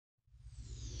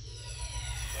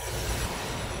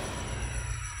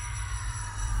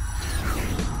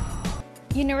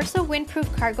Universal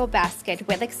windproof cargo basket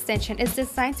with extension is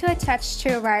designed to attach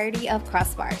to a variety of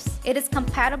crossbars. It is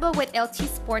compatible with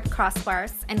LTsport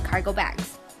crossbars and cargo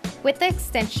bags. With the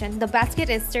extension, the basket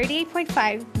is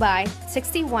 38.5 by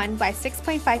 61 by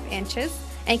 6.5 inches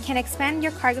and can expand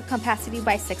your cargo capacity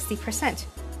by 60%.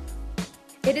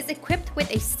 It is equipped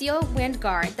with a steel wind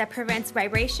guard that prevents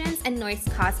vibrations and noise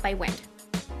caused by wind.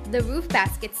 The roof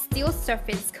basket's steel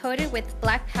surface coated with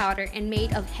black powder and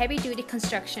made of heavy-duty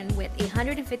construction with a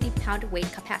 150-pound weight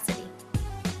capacity.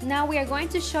 Now we are going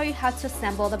to show you how to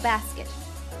assemble the basket.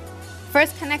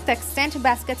 First, connect the extent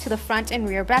basket to the front and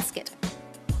rear basket.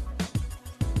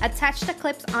 Attach the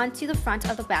clips onto the front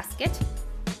of the basket.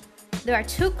 There are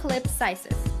two clip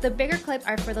sizes. The bigger clips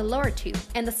are for the lower tube,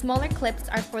 and the smaller clips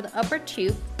are for the upper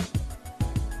tube.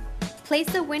 Place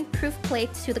the windproof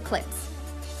plate to the clips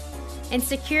and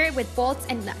secure it with bolts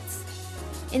and nuts.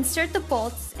 Insert the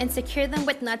bolts and secure them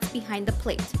with nuts behind the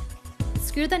plate.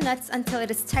 Screw the nuts until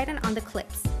it is tightened on the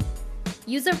clips.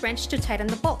 Use a wrench to tighten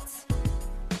the bolts.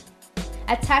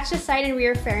 Attach the side and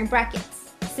rear fairing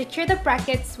brackets. Secure the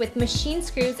brackets with machine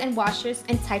screws and washers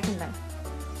and tighten them.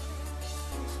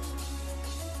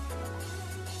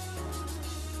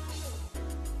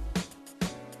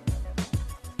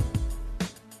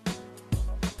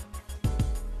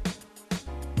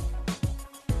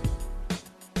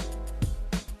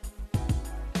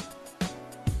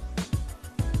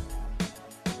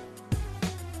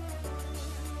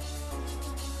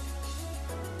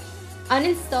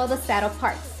 Uninstall the saddle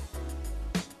parts.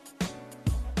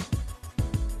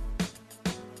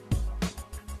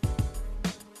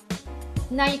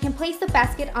 Now you can place the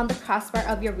basket on the crossbar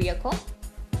of your vehicle.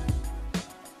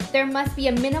 There must be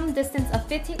a minimum distance of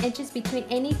 15 inches between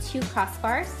any two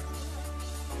crossbars.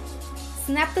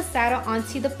 Snap the saddle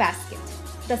onto the basket.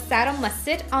 The saddle must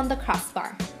sit on the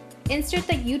crossbar. Insert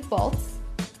the U-bolts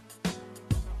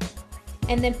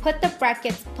and then put the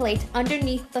bracket's plate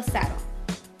underneath the saddle.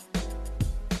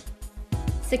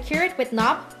 Secure it with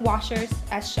knob washers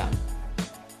as shown.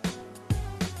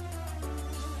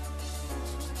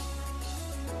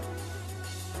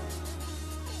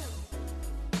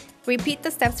 Repeat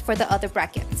the steps for the other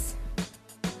brackets.